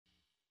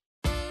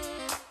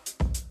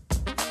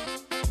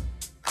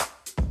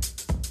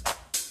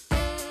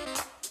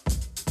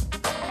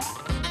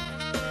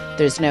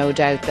There's no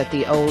doubt that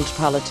the old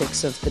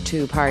politics of the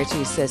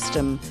two-party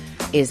system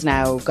is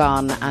now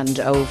gone and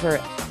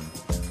over.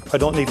 I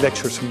don't need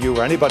lectures from you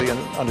or anybody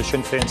on the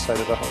Sinn Féin side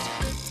of the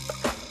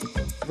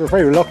House. We're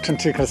very reluctant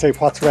to kind of say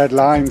what's red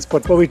lines,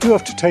 but we do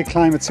have to take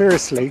climate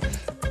seriously.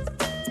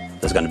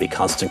 There's going to be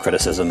constant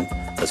criticism,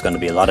 there's going to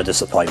be a lot of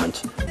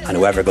disappointment, and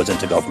whoever goes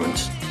into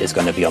government is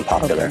going to be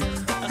unpopular.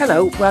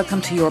 Hello,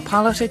 welcome to Your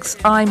Politics.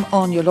 I'm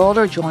Anya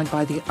Lawler, joined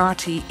by the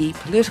RTE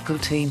political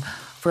team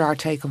for our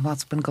take on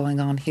what's been going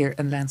on here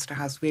in Leinster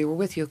House. We were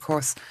with you, of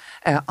course,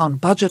 on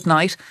budget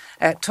night,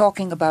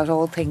 talking about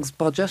all things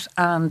budget.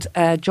 And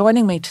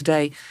joining me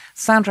today,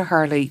 Sandra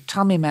Hurley,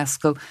 Tommy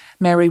Meskel,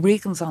 Mary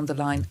Regan's on the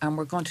line, and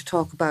we're going to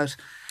talk about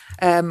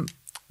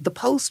the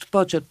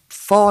post-budget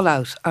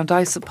fallout. And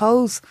I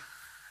suppose,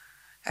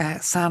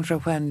 Sandra,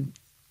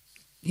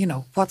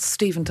 what's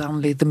Stephen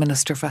Donnelly, the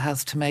Minister for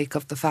Health, to make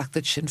of the fact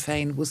that Sinn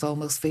Féin was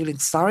almost feeling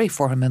sorry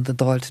for him in the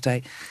Dáil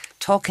today,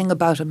 talking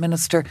about a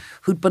minister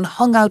who'd been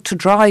hung out to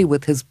dry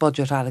with his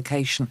budget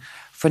allocation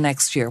for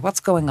next year. What's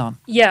going on?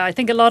 Yeah, I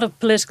think a lot of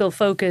political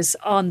focus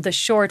on the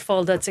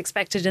shortfall that's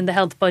expected in the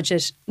health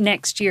budget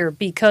next year,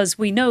 because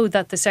we know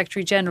that the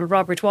Secretary-General,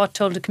 Robert Watt,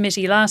 told the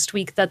committee last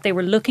week that they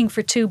were looking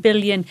for $2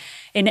 billion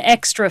in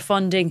extra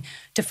funding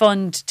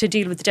to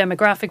deal with the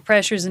demographic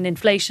pressures and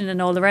inflation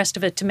and all the rest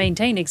of it to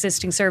maintain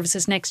existing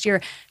services next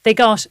year. They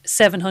got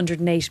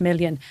 $708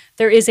 million.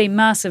 There is a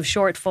massive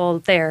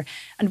shortfall there.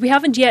 And we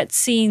haven't yet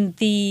seen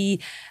the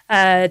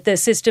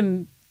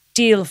system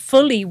deal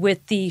fully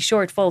with the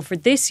shortfall for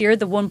this year,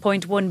 the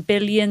 1.1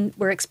 billion.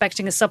 We're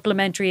expecting a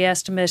supplementary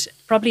estimate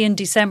probably in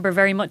December,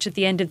 very much at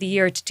the end of the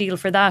year, to deal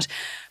for that.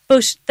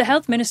 But the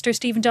Health Minister,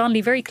 Stephen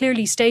Donnelly, very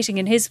clearly stating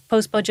in his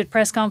post-budget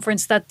press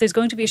conference that there's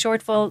going to be a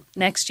shortfall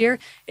next year.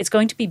 It's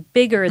going to be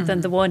bigger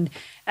than the one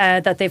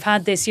that they've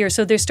had this year.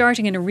 So they're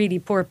starting in a really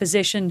poor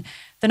position.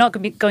 They're not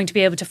going to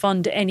be able to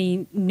fund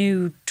any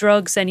new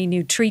drugs, any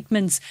new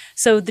treatments.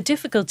 So the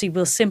difficulty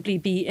will simply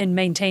be in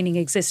maintaining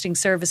existing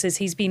services.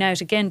 He's been out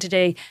again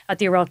today at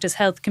the Oireachtas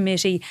Health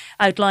Committee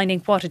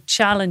outlining what a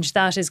challenge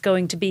that is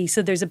going to be.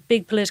 So there's a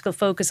big political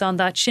focus on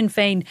that. Sinn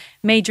Féin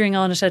majoring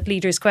on it at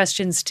Leaders'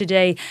 Questions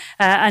today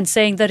and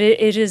saying that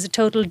it is a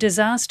total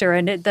disaster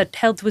and that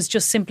health was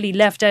just simply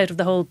left out of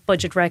the whole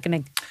budget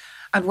reckoning.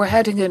 And we're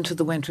heading into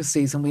the winter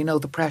season. We know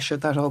the pressure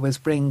that always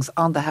brings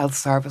on the health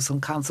service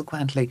and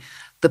consequently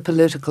the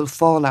political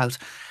fallout.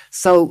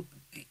 So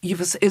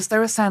is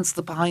there a sense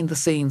that behind the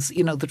scenes,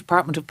 the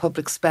Department of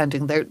Public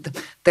Spending,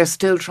 they're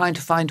still trying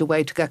to find a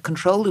way to get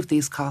control of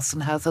these costs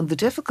in health? And the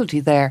difficulty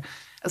there,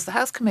 as the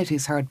Health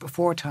Committee's heard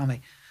before,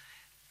 Tommy,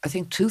 I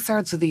think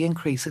 2/3 of the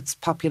increase, it's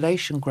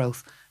population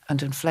growth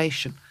and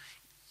inflation.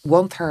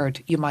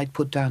 1/3 you might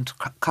put down to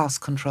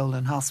cost control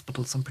in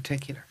hospitals in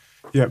particular.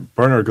 Yeah,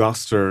 Bernard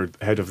Gloucester,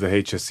 head of the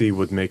HSE,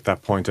 would make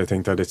that point. I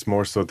think that it's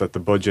more so that the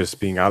budget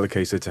being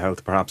allocated to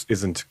health perhaps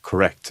isn't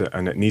correct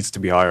and it needs to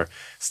be higher.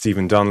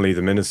 Stephen Donnelly,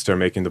 the Minister,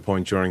 making the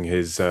point during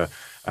his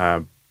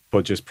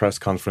budget press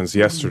conference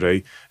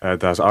yesterday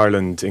that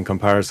Ireland, in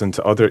comparison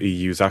to other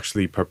EUs,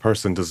 actually per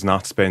person does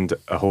not spend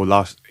a whole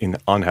lot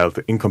on health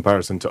in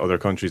comparison to other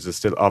countries. It's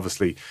still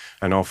obviously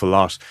an awful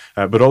lot.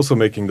 But also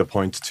making the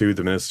point to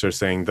the Minister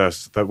saying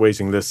that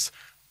waiting lists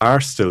are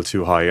still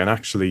too high and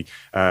actually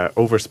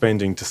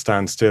overspending to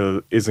stand still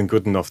isn't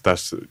good enough,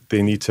 that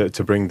they need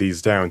to bring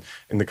these down.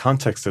 In the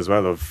context as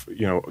well of,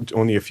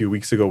 only a few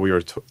weeks ago we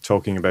were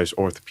talking about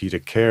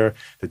orthopaedic care,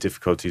 the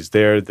difficulties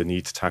there, the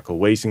need to tackle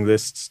waiting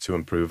lists, to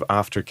improve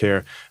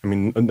aftercare. I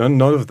mean,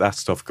 none of that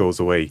stuff goes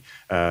away.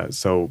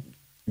 So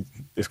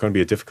it's going to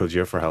be a difficult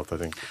year for health, I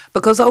think.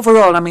 Because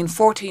overall,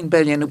 14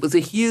 billion, it was a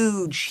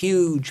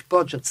huge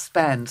budget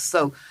spend.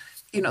 So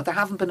there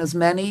haven't been as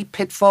many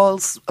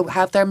pitfalls,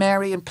 have there,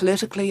 Mary, and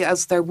politically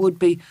as there would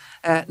be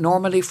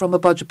normally from a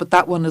budget, but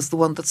that one is the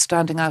one that's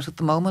standing out at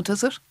the moment,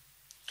 is it?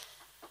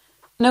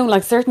 No,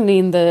 certainly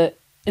in the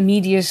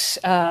immediate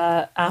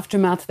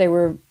aftermath, there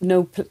were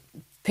no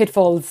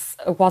pitfalls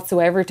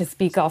whatsoever to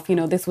speak of.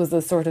 This was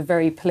a sort of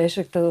very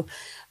political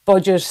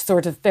budget,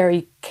 sort of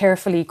very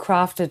carefully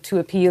crafted to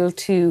appeal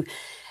to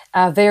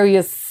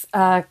various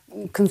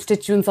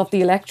constituents of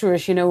the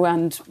electorate,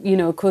 and,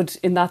 could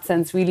in that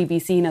sense really be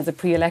seen as a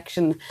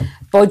pre-election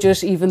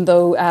budget, even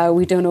though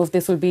we don't know if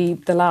this will be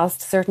the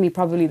last, certainly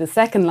probably the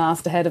second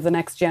last ahead of the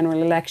next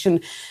general election.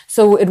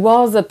 So it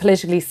was a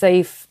politically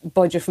safe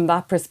budget from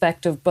that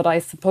perspective, but I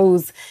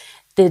suppose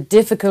the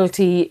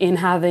difficulty in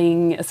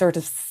having a sort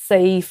of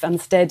safe and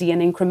steady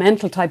and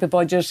incremental type of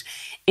budget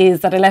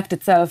is that it left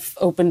itself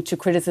open to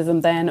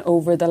criticism then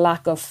over the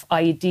lack of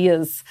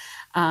ideas.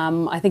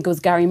 I think it was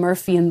Gary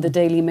Murphy in the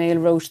Daily Mail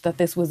wrote that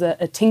this was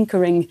a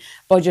tinkering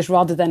budget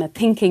rather than a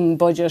thinking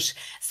budget.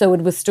 So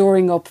it was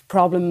storing up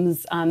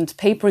problems and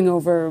papering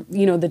over,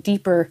 the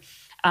deeper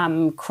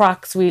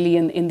cracks really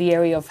in the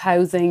area of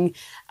housing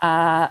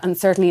and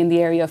certainly in the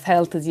area of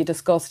health, as you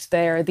discussed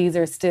there. These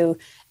are still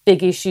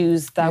big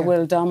issues that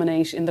will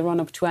dominate in the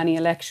run-up to any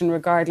election,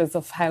 regardless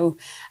of how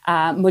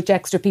much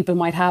extra people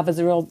might have as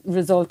a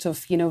result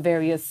of,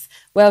 various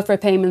welfare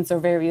payments or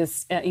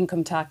various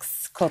income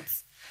tax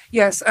cuts.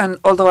 Yes, and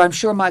although I'm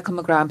sure Michael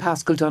McGrath and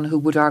Pascal Donoghue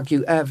would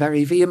argue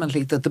very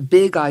vehemently that the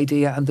big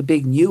idea and the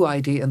big new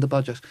idea in the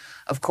budget,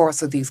 of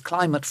course, are these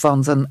climate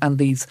funds and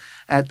these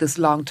this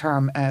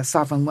long-term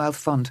sovereign wealth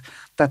fund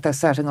that they're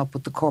setting up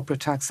with the corporate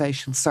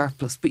taxation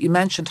surplus. But you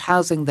mentioned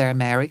housing there,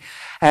 Mary.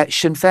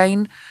 Sinn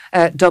Féin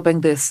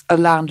dubbing this a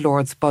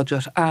landlord's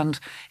budget. And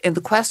in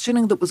the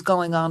questioning that was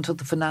going on to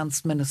the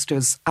finance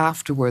ministers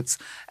afterwards,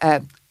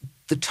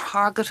 the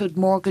targeted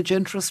mortgage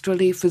interest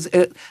relief is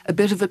a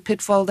bit of a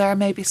pitfall there,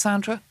 maybe,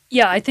 Sandra?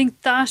 Yeah, I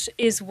think that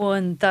is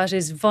one that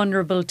is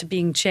vulnerable to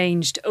being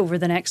changed over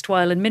the next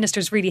while. And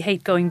ministers really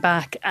hate going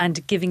back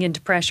and giving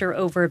into pressure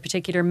over a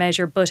particular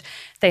measure. But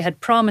they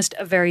had promised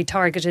a very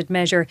targeted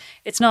measure.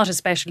 It's not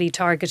especially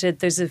targeted.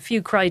 There's a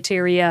few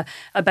criteria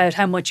about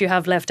how much you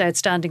have left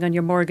outstanding on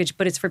your mortgage,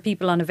 but it's for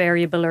people on a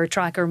variable or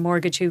tracker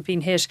mortgage who've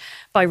been hit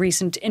by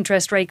recent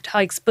interest rate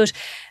hikes. But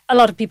a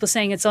lot of people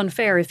saying it's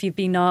unfair if you've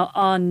been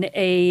on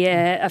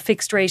a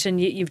fixed rate and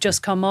you've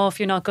just come off,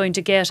 you're not going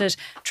to get it.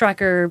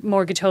 Tracker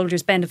mortgage holders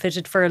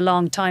benefited for a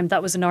long time.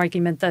 That was an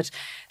argument that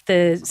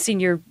the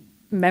senior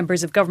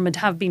members of government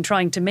have been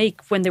trying to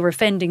make when they were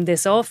fending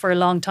this off for a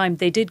long time.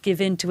 They did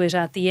give in to it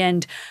at the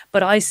end,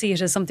 but I see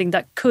it as something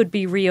that could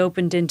be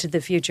reopened into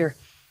the future.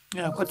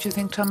 Yeah, what do you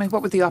think, Tommy?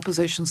 What were the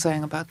opposition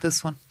saying about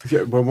this one?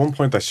 Yeah, well, one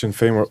point that Sinn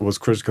Féin was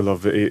critical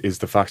of is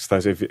the fact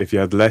that if you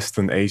had less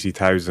than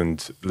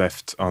 80,000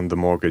 left on the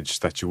mortgage,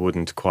 that you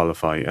wouldn't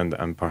qualify,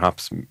 and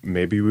perhaps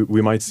maybe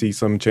we might see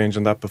some change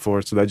on that before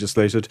it's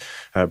legislated,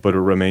 but it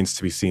remains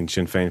to be seen.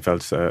 Sinn Féin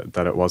felt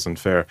that it wasn't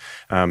fair.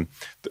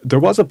 There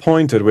was a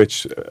point at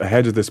which,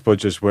 ahead of this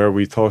budget, where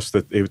we thought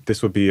that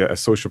this would be a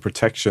social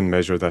protection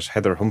measure, that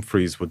Heather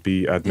Humphreys would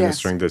be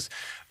administering this.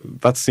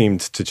 That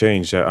seemed to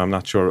change. I'm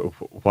not sure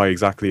why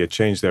exactly it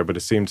changed there, but it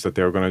seems that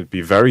they were going to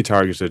be very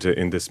targeted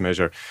in this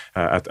measure.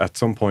 At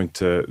some point,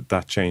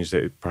 that changed.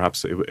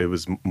 Perhaps it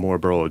was more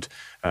broad,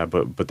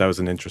 but that was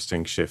an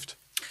interesting shift.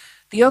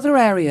 The other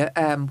area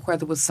where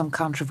there was some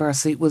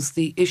controversy was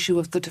the issue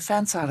of the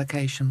defence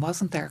allocation,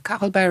 wasn't there?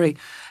 Cathal Berry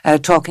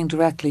talking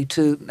directly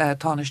to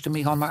Tánaiste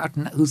Micheál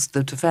Martin, who's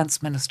the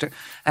defence minister,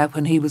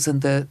 when he was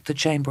in the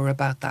chamber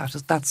about that.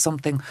 That's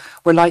something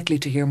we're likely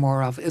to hear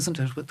more of, isn't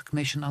it, with the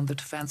Commission on the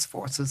Defence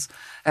Forces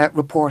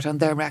report and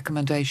their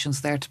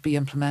recommendations there to be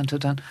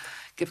implemented. And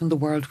given the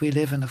world we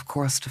live in, of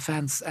course,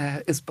 defence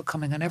is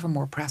becoming an ever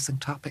more pressing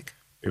topic.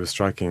 It was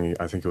striking.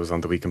 I think it was on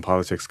The Week in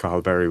Politics.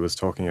 Cathal Berry was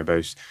talking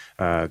about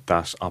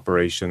that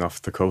operation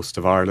off the coast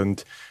of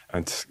Ireland,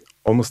 and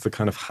almost the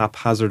kind of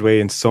haphazard way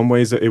in some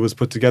ways it was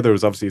put together. It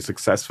was obviously a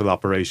successful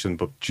operation,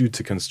 but due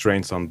to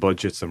constraints on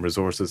budgets and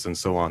resources and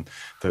so on.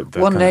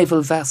 One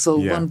naval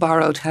vessel, one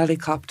borrowed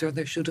helicopter,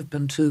 there should have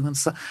been two.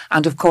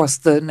 And of course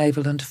the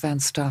naval and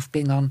defence staff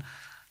being on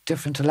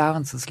different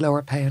allowances,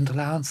 lower pay and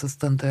allowances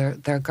than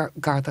their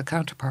Garda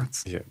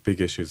counterparts. Yeah,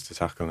 big issues to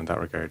tackle in that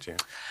regard,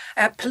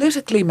 yeah.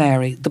 Politically,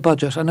 Mary, the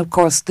budget, and of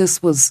course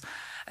this was,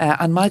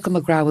 and Michael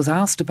McGrath was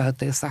asked about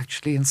this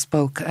actually and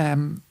spoke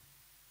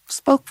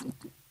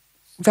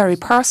very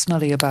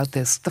personally about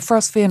this. The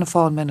first Fianna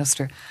Fáil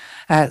minister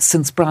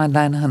since Brian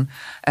Lenihan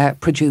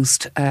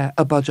produced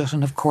a budget,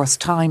 and of course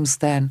times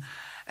then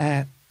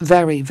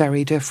very,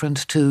 very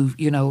different to,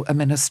 a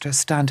minister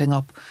standing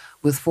up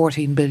with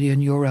 €14 billion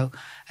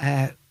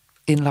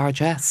in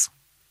largesse.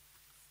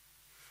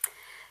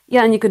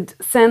 Yeah, and you could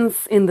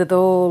sense in the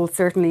Dáil,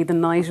 certainly the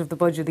night of the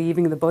budget, the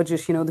evening of the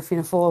budget, the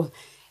Fianna Fáil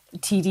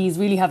TDs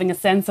really having a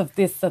sense of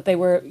this, that they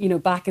were,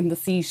 back in the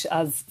seat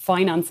as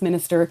finance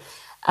minister,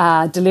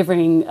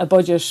 delivering a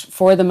budget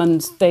for them,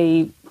 and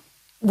they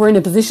were in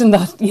a position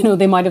that,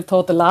 they might have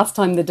thought the last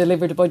time they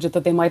delivered a budget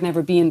that they might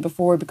never be in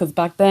before, because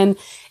back then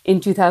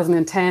in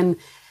 2010,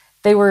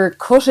 they were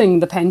cutting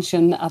the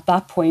pension at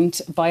that point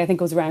by, I think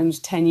it was around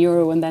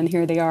 €10, and then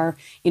here they are,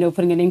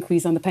 putting an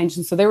increase on the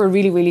pension. So they were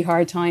really, really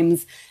hard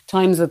times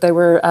that they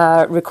were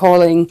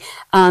recalling.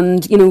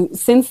 And,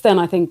 since then,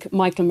 I think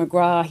Michael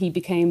McGrath, he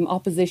became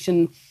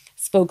opposition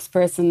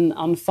spokesperson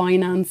on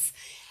finance.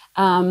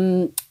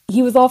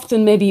 He was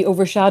often maybe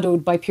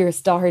overshadowed by Pearse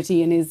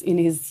Doherty in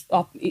his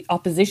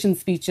opposition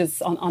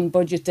speeches on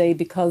budget day,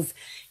 because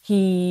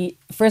he,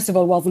 first of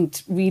all,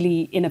 wasn't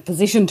really in a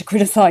position to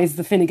criticise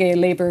the Fine Gael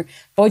Labour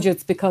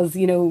budgets because,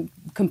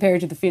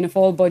 compared to the Fianna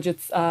Fáil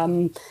budgets,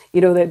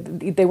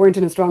 they weren't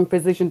in a strong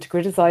position to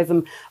criticise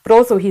them. But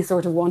also he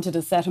sort of wanted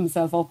to set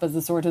himself up as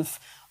a sort of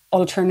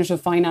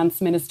alternative finance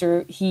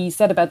minister. He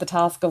set about the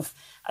task of,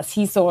 as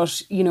he saw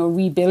it,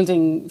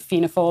 rebuilding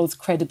Fianna Fáil's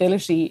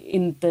credibility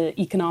in the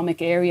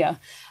economic area.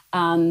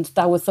 And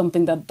that was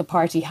something that the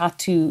party had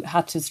to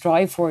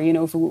strive for,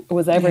 if it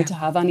was ever to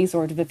have any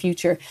sort of a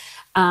future.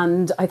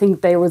 And I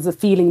think there was a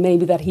feeling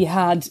maybe that he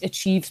had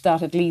achieved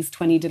that at least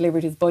when he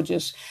delivered his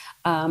budget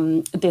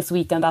this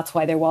week. And that's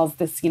why there was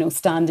this,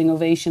 standing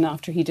ovation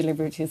after he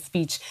delivered his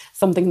speech,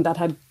 something that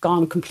had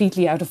gone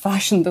completely out of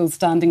fashion, those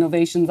standing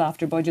ovations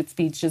after budget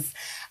speeches.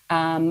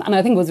 And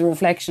I think it was a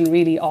reflection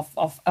really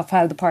of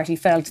how the party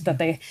felt that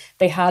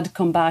they had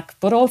come back.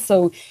 But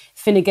also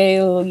Fine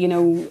Gael,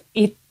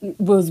 it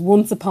was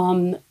once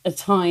upon a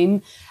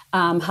time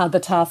had the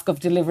task of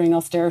delivering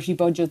austerity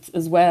budgets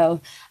as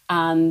well.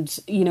 And,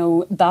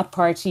 that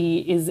party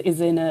is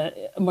in a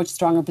much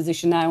stronger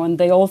position now. And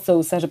they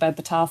also set about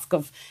the task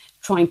of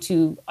trying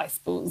to, I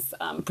suppose,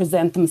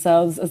 present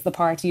themselves as the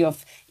party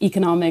of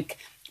economic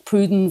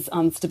prudence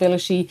and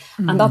stability.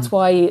 And that's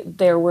why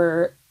there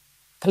were,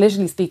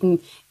 politically speaking,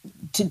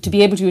 to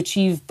be able to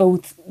achieve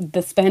both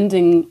the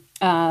spending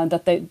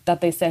that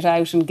they set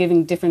out and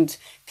giving different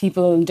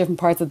people in different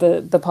parts of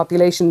the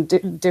population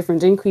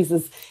different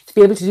increases, to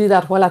be able to do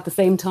that while at the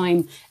same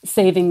time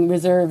saving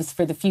reserves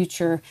for the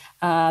future,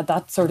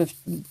 that sort of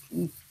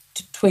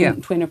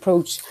twin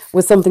approach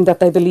was something that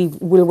they believe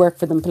will work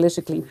for them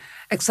politically.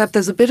 Except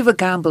there's a bit of a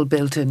gamble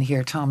built in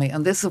here, Tommy,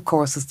 and this, of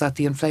course, is that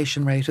the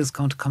inflation rate is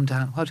going to come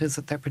down. What is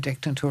it they're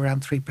predicting, to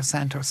around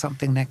 3% or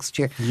something next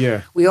year?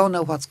 Yeah. We all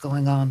know what's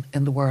going on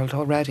in the world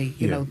already.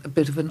 You know, a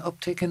bit of an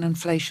uptick in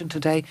inflation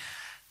today.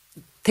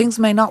 Things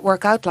may not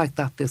work out like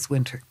that this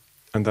winter.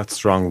 And that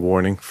strong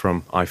warning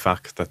from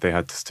IFAC that they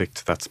had to stick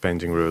to that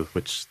spending rule,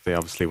 which they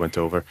obviously went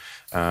over.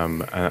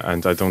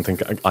 And I don't think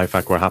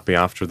IFAC were happy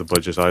after the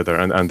budget either.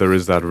 And there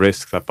is that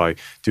risk that by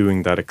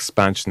doing that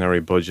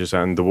expansionary budget,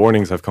 and the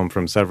warnings have come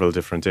from several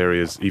different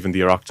areas, even the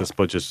Oireachtas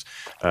Budget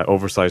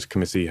Oversight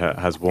Committee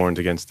has warned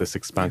against this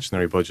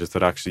expansionary budget,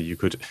 that actually you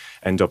could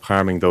end up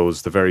harming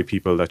the very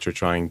people that you're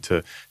trying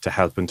to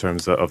help in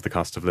terms of the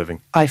cost of living.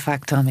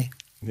 IFAC, Tommy.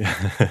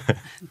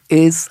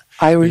 Is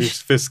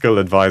Irish Fiscal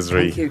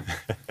Advisory. Thank you.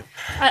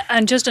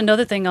 And just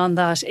another thing on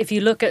that, if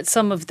you look at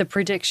some of the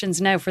predictions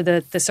now for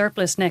the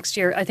surplus next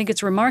year, I think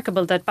it's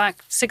remarkable that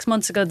back 6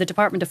 months ago, the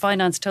Department of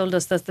Finance told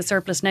us that the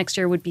surplus next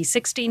year would be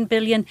 16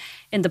 billion.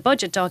 In the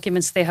budget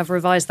documents, they have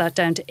revised that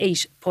down to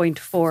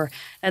 8.4.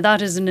 Now,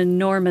 that is an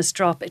enormous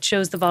drop. It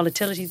shows the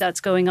volatility that's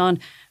going on.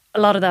 A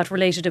lot of that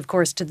related, of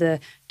course, to the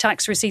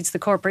tax receipts, the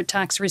corporate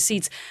tax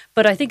receipts.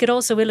 But I think it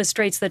also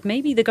illustrates that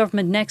maybe the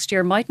government next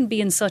year mightn't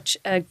be in such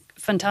a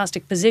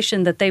fantastic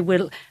position that they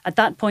will, at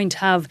that point,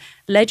 have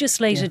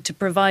legislated to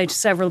provide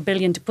several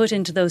billion to put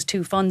into those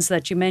two funds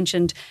that you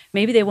mentioned.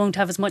 Maybe they won't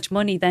have as much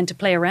money then to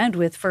play around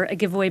with for a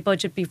giveaway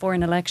budget before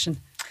an election.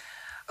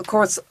 Of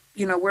course,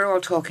 we're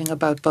all talking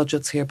about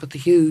budgets here, but the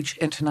huge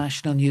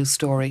international news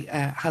story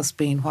has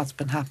been what's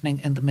been happening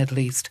in the Middle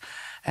East.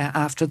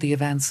 After the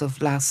events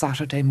of last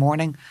Saturday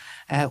morning,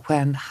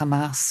 when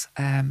Hamas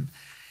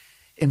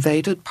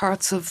invaded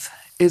parts of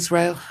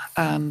Israel,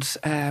 and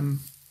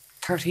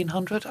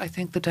 1,300, I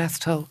think the death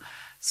toll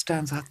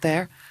stands at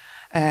there.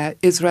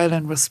 Israel,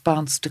 in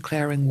response,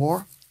 declaring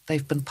war.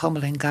 They've been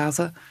pummelling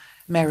Gaza.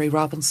 Mary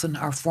Robinson,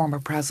 our former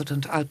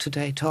president, out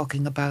today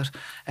talking about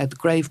the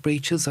grave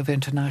breaches of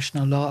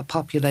international law,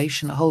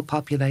 a whole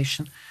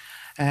population,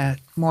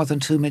 more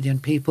than 2 million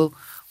people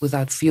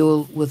without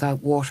fuel,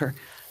 without water,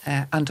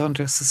 and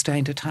under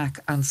sustained attack,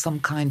 and some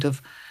kind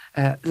of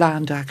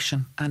land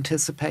action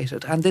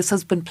anticipated. And this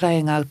has been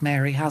playing out,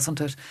 Mary,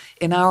 hasn't it,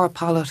 in our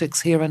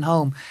politics here at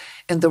home,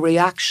 in the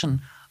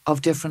reaction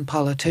of different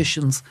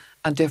politicians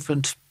and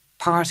different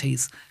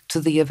parties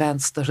to the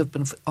events that have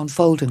been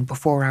unfolding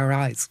before our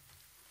eyes.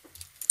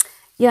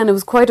 Yeah, and it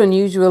was quite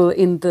unusual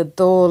in the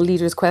Dáil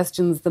leaders'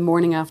 questions the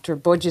morning after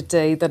Budget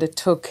Day that it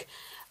took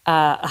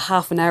a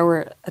half an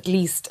hour at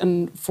least,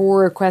 and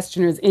 4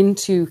 questioners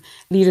into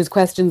leaders'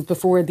 questions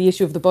before the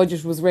issue of the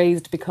budget was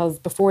raised, because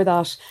before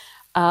that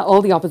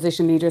all the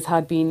opposition leaders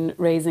had been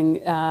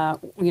raising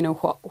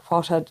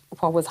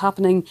what was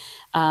happening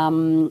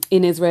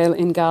in Israel,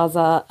 in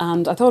Gaza.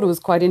 And I thought it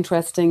was quite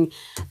interesting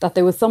that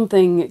there was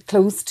something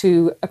close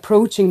to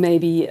approaching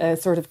maybe a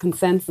sort of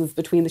consensus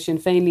between the Sinn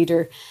Féin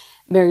leader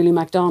Mary Lou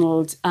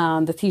MacDonald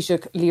and the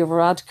Taoiseach Leo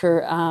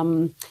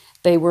Varadkar.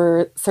 They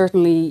were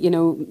certainly,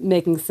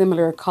 making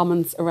similar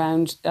comments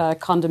around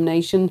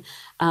condemnation,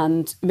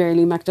 and Mary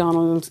Lou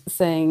MacDonald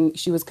saying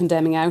she was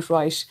condemning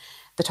outright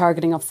the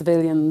targeting of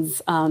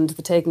civilians and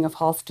the taking of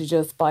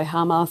hostages by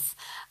Hamas.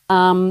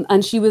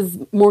 And she was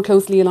more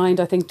closely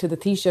aligned, I think, to the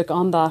Taoiseach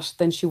on that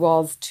than she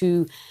was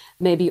to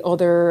maybe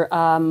other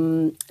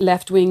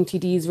left-wing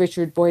TDs,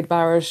 Richard Boyd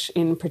Barrett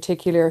in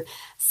particular.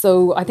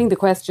 So I think the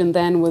question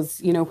then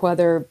was,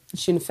 whether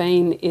Sinn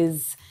Féin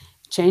is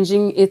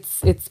changing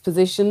its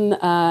position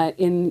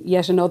in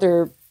yet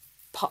another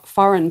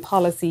foreign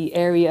policy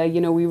area.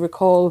 We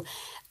recall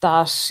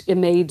that it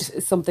made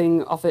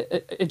something of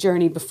a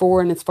journey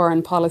before in its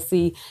foreign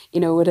policy.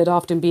 It had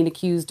often been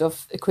accused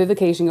of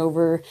equivocating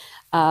over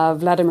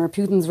Vladimir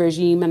Putin's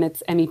regime and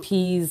its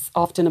MEPs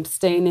often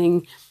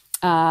abstaining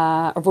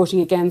or voting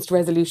against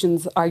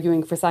resolutions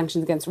arguing for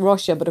sanctions against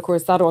Russia. But of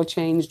course, that all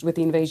changed with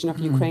the invasion of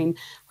Ukraine,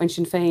 when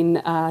Sinn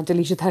Féin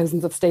deleted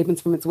thousands of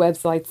statements from its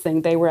website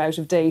saying they were out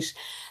of date.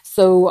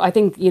 So I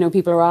think,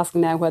 people are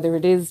asking now whether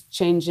it is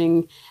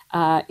changing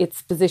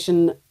its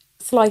position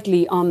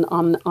slightly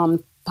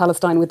on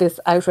Palestine with this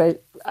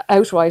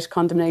outright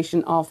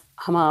condemnation of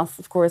Hamas.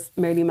 Of course,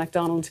 Mary Lou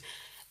MacDonald,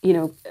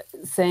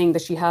 saying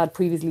that she had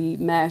previously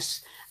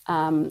met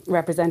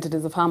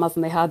representatives of Hamas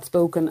and they had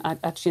spoken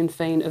at Sinn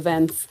Féin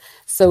events.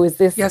 So is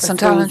this... Yes,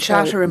 and Alan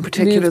Shatter in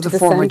particular, the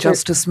former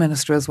Justice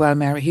Minister as well,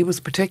 Mary, he was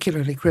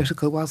particularly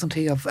critical, wasn't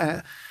he, of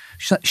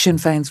Sinn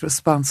Féin's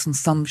response and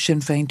some Sinn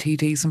Féin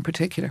TDs in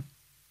particular?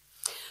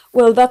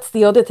 Well, that's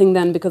the other thing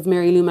then, because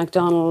Mary Lou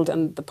MacDonald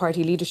and the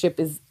party leadership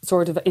is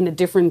sort of in a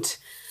different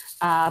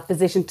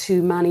position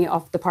to many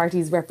of the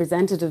party's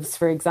representatives.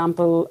 For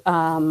example,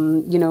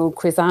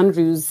 Chris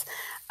Andrews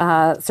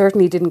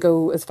certainly didn't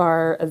go as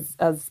far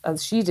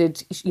as she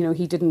did.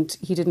 He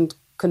didn't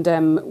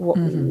condemn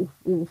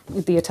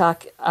the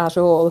attack at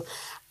all.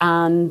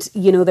 And,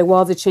 there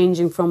was a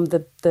changing from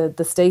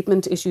the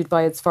statement issued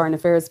by its Foreign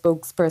Affairs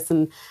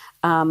spokesperson,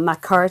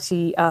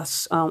 McCarthy,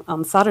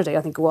 on Saturday,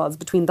 I think it was.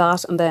 Between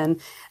that and then,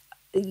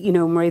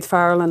 Mairead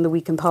Farrell and the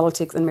Week in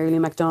Politics and Mary Lou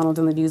MacDonald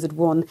in the News at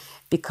 1,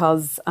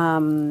 because,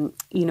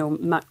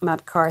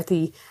 Matt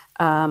Carthy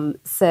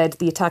said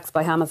the attacks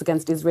by Hamas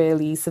against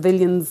Israeli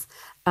civilians,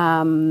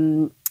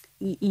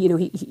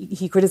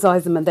 he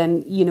criticised them, and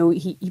then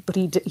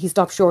he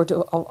stopped short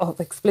of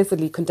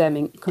explicitly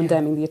condemning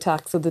the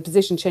attack. So the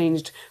position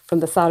changed from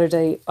the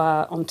Saturday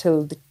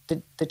until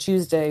the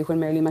Tuesday when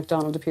Mary Lou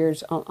MacDonald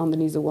appeared on the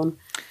News at 1.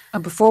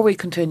 And before we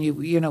continue,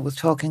 with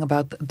talking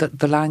about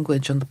the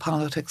language and the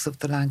politics of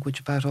the language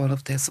about all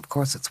of this, of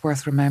course, it's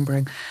worth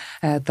remembering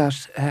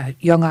that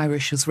young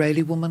Irish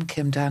Israeli woman,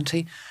 Kim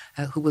Dante,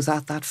 who was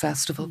at that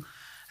festival,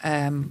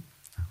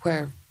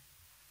 where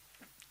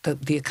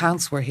the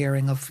accounts we're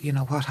hearing of,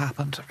 what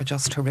happened are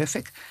just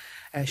horrific.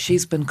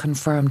 She's been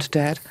confirmed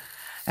dead.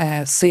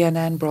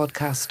 CNN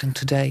broadcasting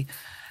today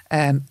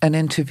an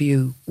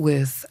interview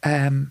with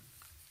an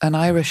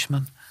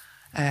Irishman,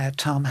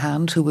 Tom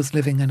Hand, who was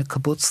living in a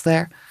kibbutz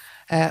there,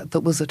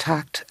 that was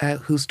attacked,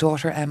 whose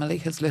daughter Emily,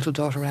 his little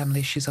daughter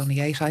Emily, she's only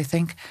 8, I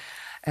think.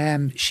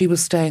 She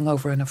was staying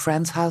over in a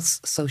friend's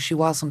house, so she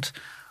wasn't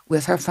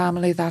with her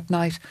family that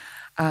night.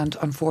 And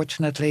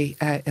unfortunately,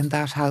 in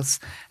that house,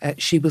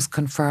 she was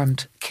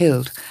confirmed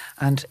killed.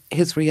 And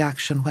his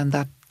reaction when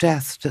that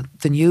death,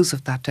 the news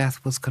of that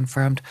death was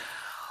confirmed,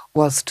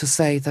 was to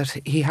say that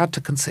he had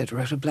to consider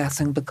it a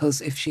blessing, because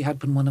if she had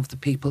been one of the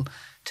people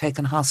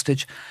taken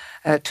hostage,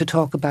 to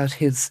talk about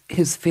his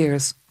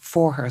fears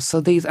for her.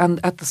 So and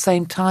at the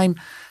same time,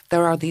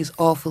 there are these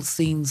awful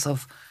scenes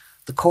of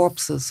the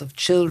corpses of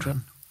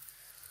children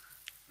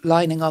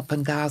lining up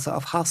in Gaza,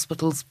 of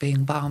hospitals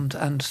being bombed,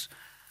 and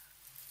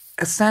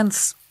a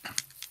sense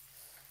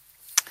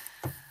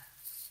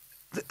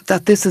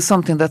that this is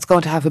something that's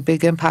going to have a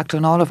big impact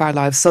on all of our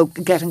lives. So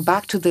getting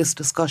back to this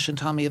discussion,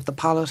 Tommy, of the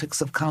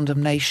politics of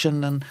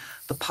condemnation and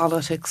the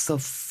politics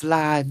of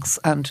flags,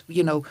 and,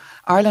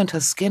 Ireland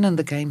has skin in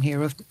the game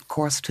here, of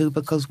course, too,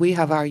 because we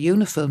have our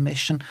UNIFIL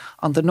mission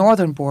on the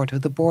northern border,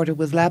 the border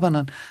with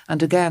Lebanon.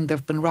 And again, there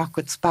have been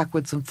rockets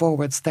backwards and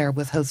forwards there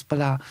with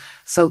Hezbollah.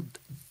 So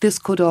this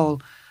could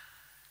all...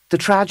 The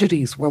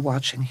tragedies we're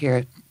watching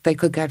here, they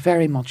could get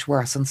very much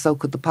worse, and so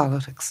could the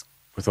politics.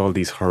 With all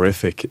these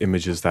horrific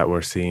images that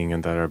we're seeing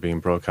and that are being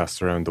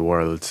broadcast around the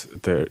world,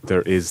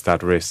 there is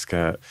that risk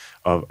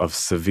of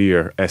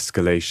severe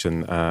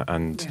escalation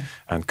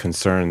and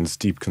concerns,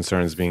 deep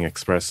concerns being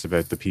expressed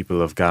about the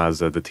people of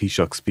Gaza. The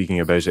Taoiseach speaking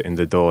about it in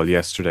the Dáil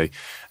yesterday,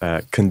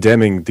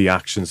 condemning the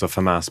actions of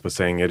Hamas, but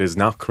saying it is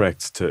not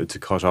correct to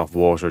cut off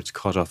water, to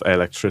cut off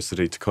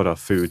electricity, to cut off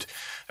food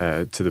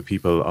to the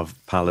people of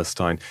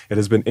Palestine. It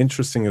has been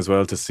interesting as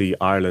well to see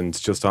Ireland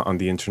just on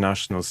the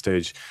international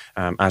stage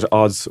at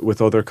odds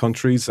with other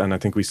countries, and I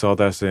think we saw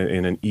that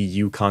in an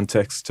EU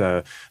context.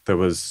 There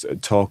was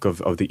talk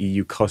of the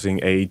EU cutting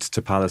aid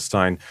to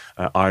Palestine.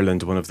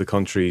 Ireland, one of the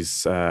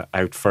countries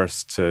out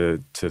first to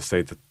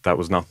say that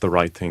was not the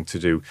right thing to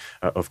do.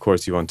 Of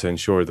course, you want to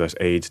ensure that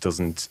aid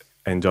doesn't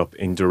end up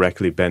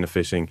indirectly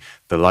benefiting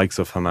the likes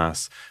of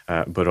Hamas,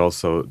 but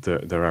also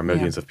there are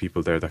millions of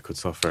people there that could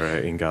suffer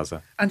in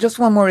Gaza. And just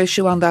one more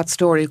issue on that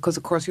story, because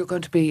of course you're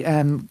going to be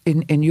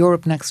in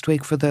Europe next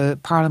week for the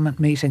Parliament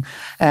meeting,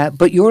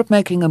 but Europe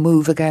making a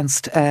move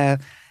against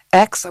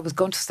X, I was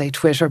going to say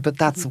Twitter, but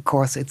that's, of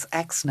course, it's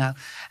X now,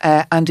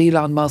 and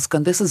Elon Musk.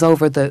 And this is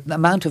over the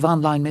amount of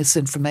online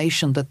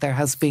misinformation that there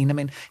has been. I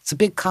mean, it's a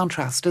big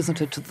contrast,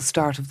 isn't it, to the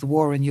start of the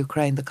war in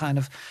Ukraine, the kind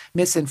of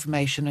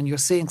misinformation. And you're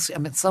seeing,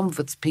 some of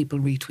it's people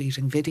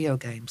retweeting video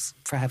games,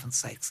 for heaven's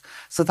sakes.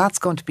 So that's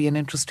going to be an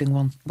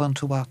interesting one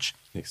to watch.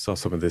 You saw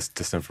some of this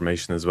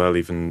disinformation as well,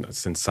 even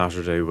since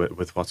Saturday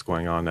with what's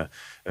going on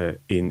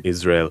in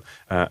Israel.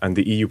 And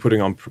the EU putting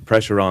on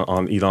pressure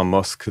on Elon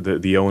Musk,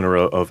 the owner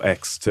of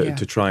X,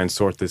 to try and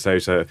sort this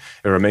out. It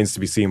remains to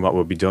be seen what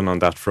will be done on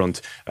that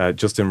front.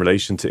 Just in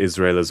relation to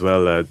Israel as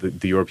well,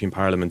 the European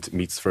Parliament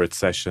meets for its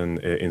session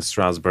in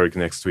Strasbourg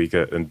next week,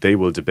 and they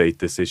will debate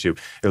this issue.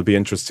 It'll be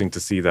interesting to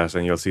see that,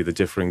 and you'll see the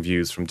differing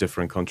views from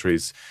different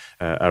countries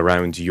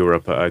around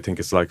Europe. I think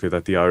it's likely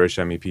that the Irish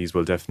MEPs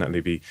will definitely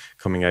be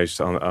coming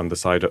out on the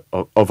side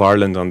of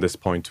Ireland on this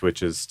point,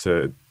 which is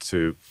to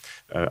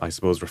I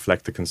suppose,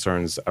 reflect the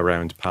concerns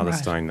around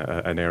Palestine,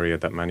 an area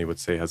that many would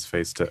say has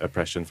faced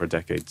oppression for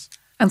decades.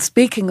 And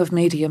speaking of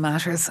media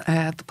matters,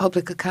 the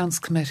Public Accounts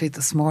Committee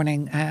this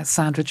morning,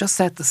 Sandra, just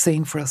set the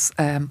scene for us,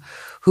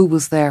 who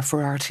was there for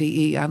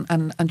RTE,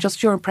 and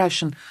just your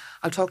impression.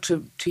 I'll talk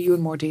to you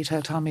in more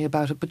detail, Tommy,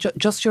 about it, but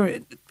just your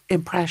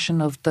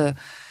impression of the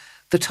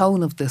the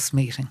tone of this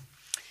meeting?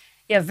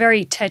 Yeah,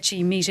 very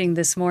tetchy meeting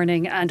this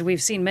morning, and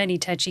we've seen many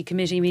tetchy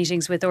committee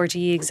meetings with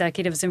RTE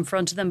executives in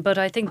front of them, but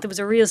I think there was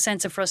a real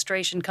sense of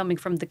frustration coming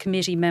from the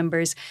committee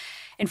members.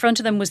 In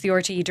front of them was the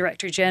RTE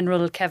Director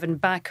General, Kevin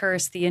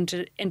Backhurst, the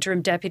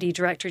Interim Deputy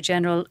Director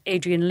General,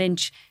 Adrian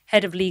Lynch,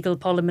 Head of Legal,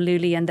 Paula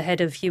Mullooly, and the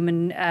Head of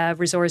Human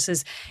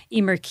Resources,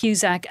 Emer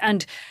Cusack.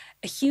 And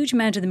a huge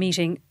amount of the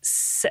meeting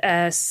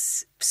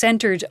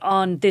centred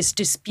on this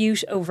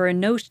dispute over a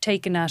note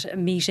taken at a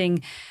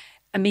meeting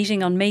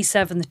on May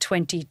 7th,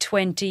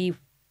 2020.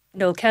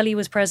 Noel Kelly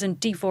was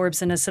present, Dee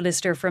Forbes and a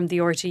solicitor from the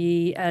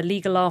RTE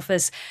legal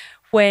office,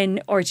 when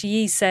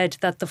RTE said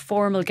that the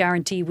formal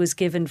guarantee was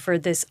given for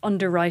this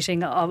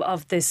underwriting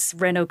of this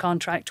Renault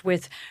contract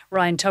with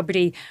Ryan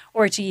Tubridy.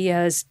 RTE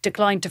has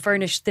declined to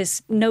furnish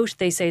this note.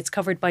 They say it's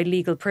covered by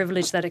legal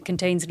privilege, that it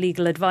contains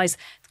legal advice.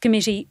 The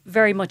committee,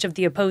 very much of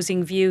the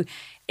opposing view.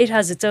 It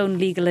has its own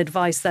legal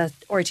advice that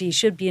RTE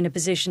should be in a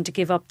position to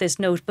give up this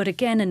note. But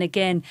again and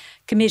again,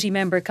 committee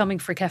member coming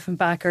for Kevin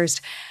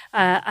Backhurst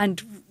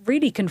and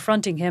really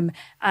confronting him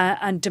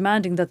and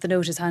demanding that the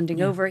note is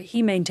handing over.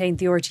 He maintained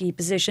the RTE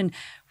position.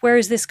 Where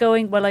is this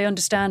going? Well, I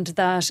understand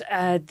that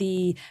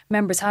the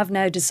members have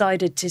now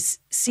decided to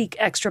seek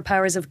extra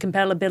powers of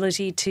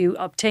compellability to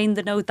obtain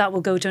the note. That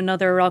will go to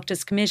another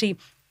Oireachtas committee.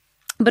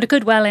 But it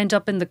could well end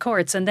up in the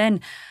courts. And then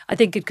I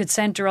think it could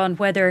centre on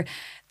whether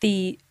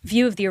the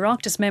view of the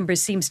Oireachtas members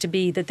seems to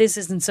be that this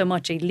isn't so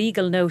much a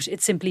legal note,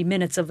 it's simply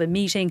minutes of a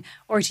meeting.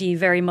 RTE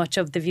very much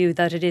of the view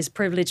that it is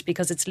privileged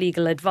because it's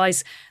legal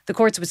advice. The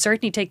courts would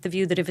certainly take the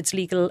view that if it's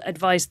legal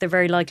advice, they're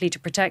very likely to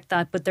protect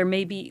that, but there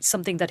may be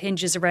something that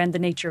hinges around the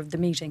nature of the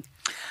meeting.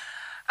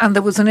 And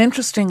there was an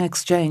interesting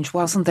exchange,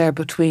 wasn't there,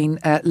 between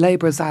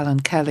Labour's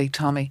Alan Kelly,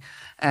 Tommy,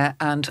 and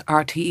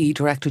RTE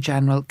Director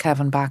General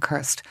Kevin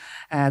Backhurst,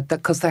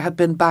 because there had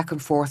been back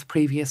and forth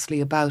previously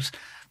about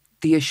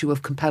the issue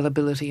of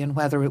compellability and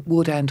whether it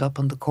would end up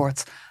on the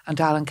courts.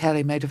 And Alan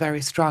Kelly made a very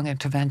strong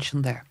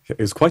intervention there. It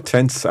was quite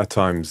tense at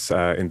times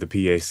in the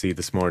PAC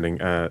this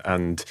morning,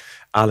 and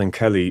Alan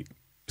Kelly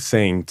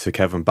saying to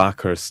Kevin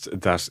Backhurst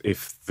that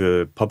if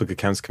the Public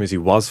Accounts Committee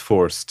was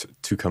forced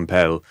to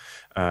compel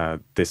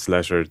this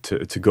letter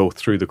to go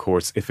through the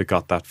courts, if it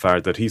got that far,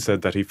 that he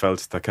said that he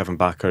felt that Kevin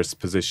Backhurst's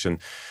position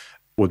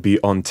would be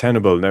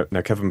untenable.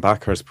 Now, Kevin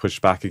Backhurst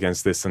pushed back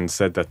against this and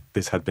said that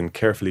this had been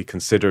carefully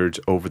considered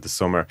over the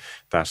summer,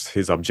 that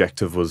his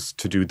objective was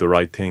to do the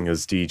right thing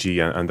as DG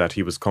and that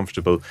he was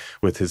comfortable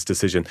with his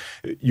decision.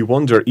 You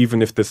wonder,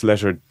 even if this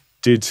letter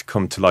did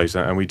come to light,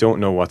 and we don't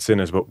know what's in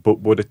it, but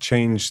would it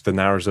change the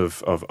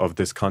narrative of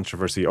this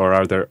controversy, or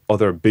are there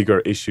other bigger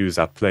issues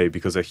at play?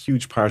 Because a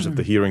huge part of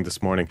the hearing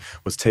this morning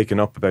was taken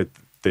up about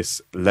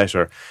this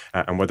letter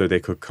and whether they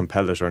could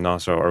compel it or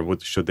not, or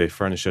should they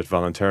furnish it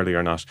voluntarily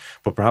or not.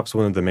 But perhaps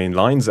one of the main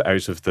lines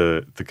out of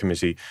the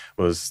committee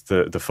was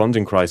the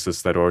funding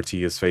crisis that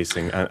RTE is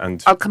facing.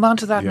 And I'll come on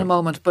to that in a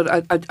moment, but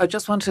I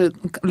just want to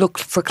look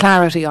for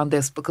clarity on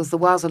this, because there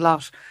was a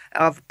lot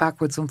of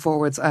backwards and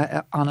forwards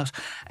on it.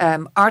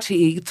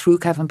 RTE, through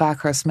Kevin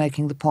Backhurst,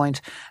 making the point,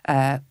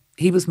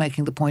 he was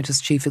making the point as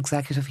chief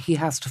executive, he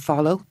has to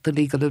follow the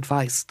legal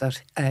advice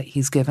that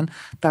he's given.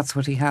 That's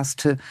what he has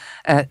to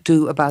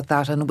do about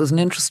that. And it was an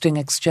interesting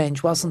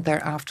exchange, wasn't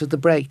there, after the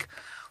break,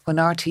 when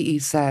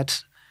RTE said,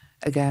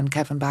 again,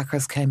 Kevin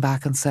Backhurst came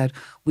back and said,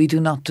 we do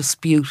not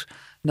dispute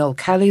Noel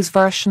Kelly's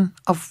version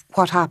of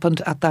what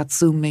happened at that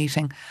Zoom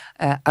meeting,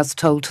 as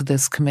told to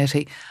this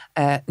committee,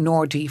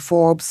 nor Dee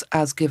Forbes,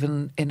 as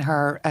given in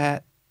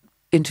her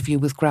interview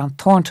with Grant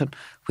Thornton,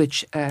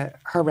 which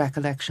her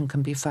recollection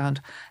can be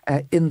found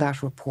in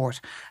that report.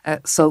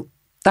 So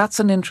that's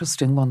an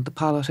interesting one, the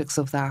politics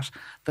of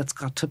that's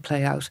got to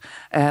play out.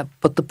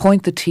 But the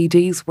point the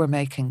TDs were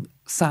making,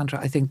 Sandra,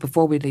 I think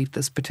before we leave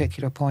this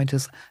particular point,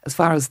 is as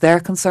far as they're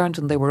concerned,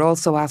 and they were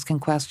also asking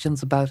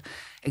questions about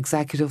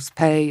executives'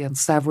 pay and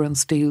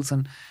severance deals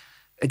and,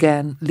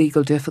 again,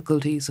 legal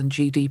difficulties and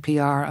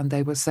GDPR, and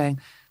they were saying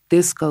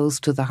this goes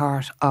to the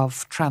heart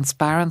of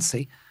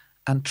transparency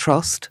and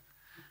trust.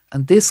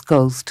 And this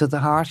goes to the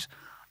heart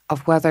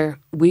of whether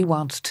we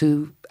want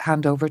to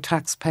hand over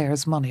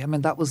taxpayers' money. I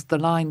mean, that was the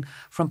line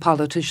from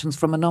politicians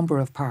from a number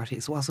of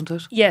parties, wasn't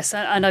it? Yes,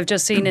 and I've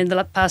just seen in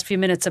the past few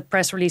minutes a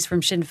press release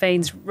from Sinn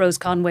Féin's Rose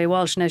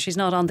Conway-Walsh. Now, she's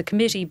not on the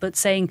committee, but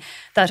saying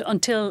that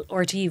until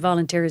RTE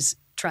volunteers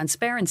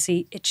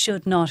transparency, it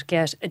should not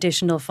get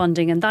additional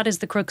funding. And that is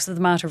the crux of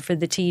the matter for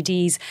the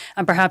TDs,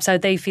 and perhaps how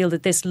they feel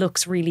that this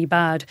looks really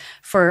bad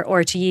for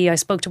RTE. I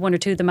spoke to one or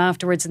two of them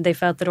afterwards, and they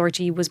felt that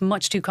RTE was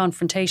much too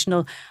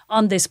confrontational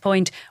on this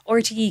point.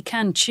 RTE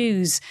can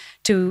choose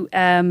to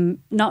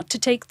not to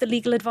take the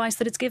legal advice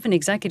that it's given.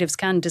 Executives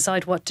can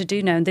decide what to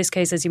do now. In this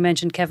case, as you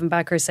mentioned, Kevin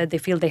Backhurst said they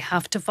feel they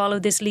have to follow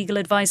this legal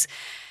advice.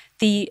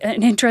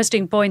 An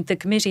interesting point, the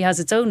committee has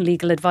its own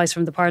legal advice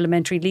from the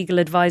parliamentary legal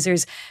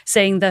advisors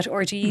saying that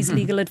RTE's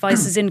legal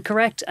advice is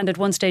incorrect. And at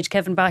one stage,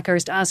 Kevin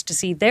Backhurst asked to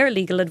see their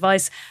legal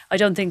advice. I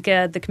don't think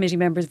the committee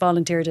members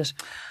volunteered it.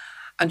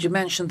 And you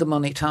mentioned the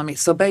money, Tommy.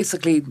 So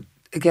basically,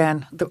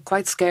 again, the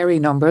quite scary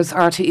numbers.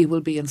 RTE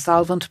will be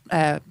insolvent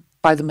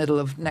by the middle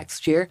of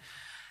next year.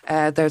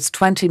 There's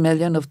 20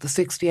 million of the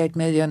 68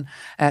 million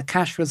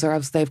cash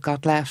reserves they've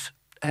got left.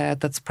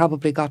 That's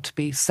probably got to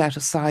be set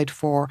aside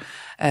for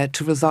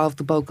to resolve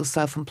the bogus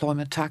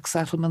self-employment tax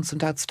settlements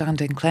and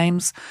outstanding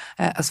claims,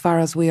 as far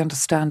as we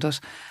understand it.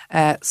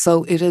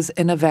 So it is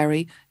in a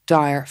very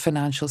dire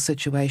financial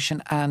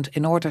situation, and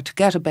in order to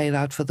get a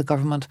bailout for the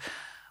government,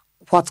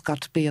 what's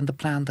got to be in the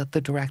plan that the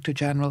Director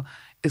General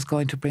is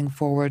going to bring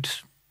forward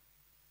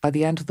by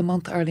the end of the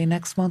month, early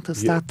next month?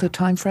 Is that the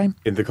time frame?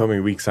 In the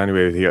coming weeks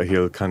anyway,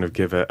 he'll kind of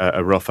give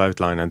a rough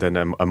outline, and then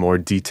a more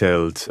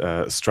detailed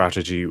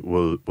strategy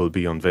will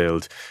be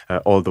unveiled.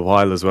 All the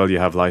while as well, you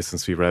have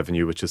licence fee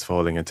revenue, which is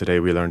falling, and today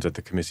we learned at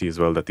the committee as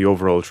well that the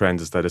overall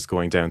trend is that it's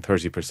going down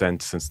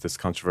 30% since this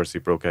controversy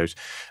broke out,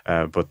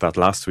 but that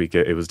last week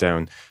it was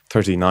down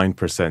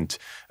 39%.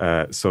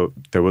 So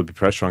there will be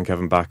pressure on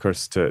Kevin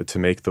Backhurst to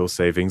make those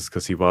savings,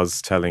 because he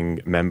was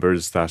telling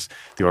members that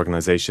the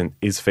organisation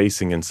is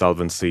facing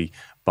insolvency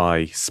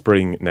by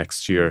spring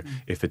next year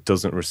if it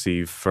doesn't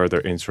receive further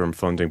interim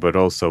funding, but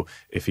also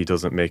if he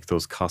doesn't make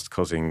those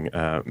cost-cutting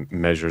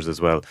measures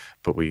as well.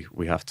 But we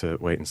have to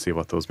wait and see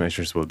what those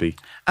measures will be.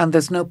 And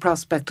there's no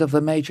prospect of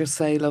a major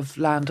sale of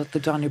land at the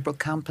Donnybrook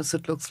campus,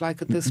 it looks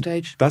like, at this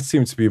stage? That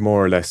seems to be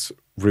more or less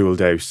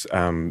ruled out,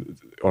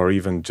 or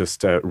even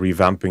just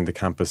revamping the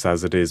campus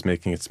as it is,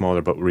 making it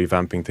smaller, but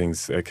revamping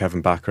things.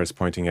 Kevin Backhurst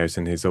pointing out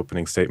in his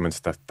opening statements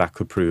that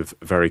could prove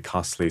very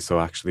costly, so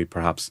actually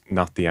perhaps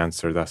not the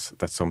answer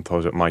that some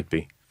thought it might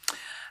be.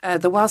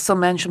 There was some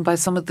mention by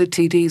some of the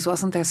TDs,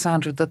 wasn't there,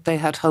 Sandra, that they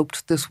had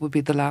hoped this would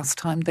be the last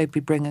time they'd be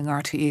bringing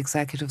RTE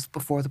executives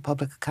before the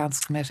Public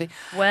Accounts Committee?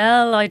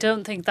 Well, I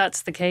don't think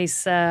that's the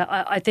case.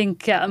 I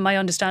think my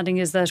understanding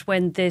is that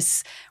when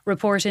this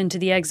report into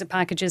the exit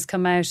packages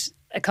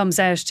comes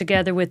out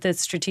together with the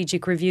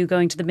strategic review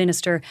going to the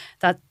Minister,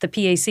 that the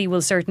PAC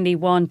will certainly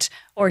want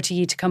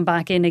RTE to come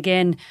back in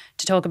again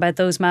to talk about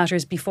those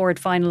matters before it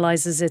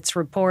finalises its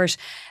report.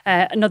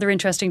 Another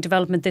interesting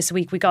development this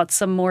week, we got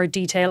some more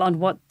detail on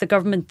what the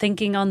government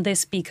thinking on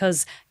this,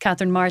 because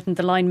Catherine Martin,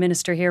 the line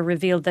minister here,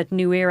 revealed that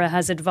New Era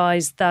has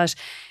advised that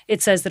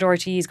it says that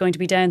RTE is going to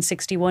be down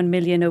 61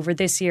 million over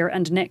this year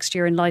and next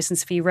year in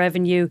licence fee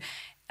revenue.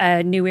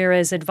 New Era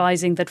is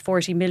advising that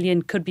 40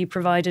 million could be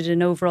provided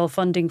in overall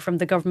funding from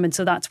the government.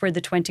 So that's where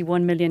the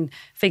 21 million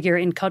figure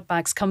in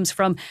cutbacks comes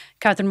from.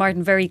 Catherine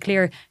Martin, very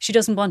clear, she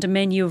doesn't want a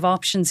menu of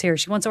options here.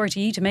 She wants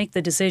RTE to make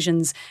the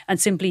decisions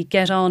and simply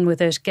get on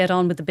with it, get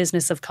on with the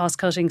business of cost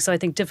cutting. So I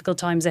think difficult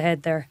times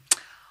ahead there.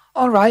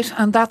 All right,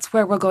 and that's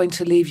where we're going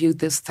to leave you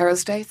this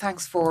Thursday.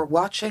 Thanks for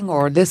watching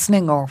or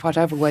listening or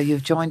whatever way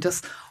you've joined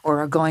us or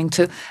are going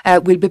to.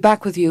 We'll be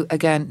back with you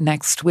again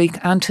next week.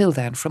 Until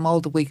then, from all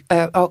the week...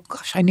 oh,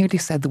 gosh, I nearly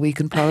said the week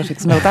in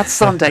politics. No, that's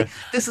Sunday.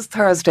 This is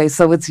Thursday,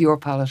 so it's Your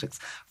Politics.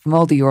 From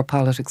all the Your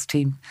Politics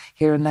team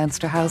here in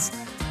Leinster House,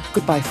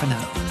 goodbye for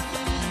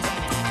now.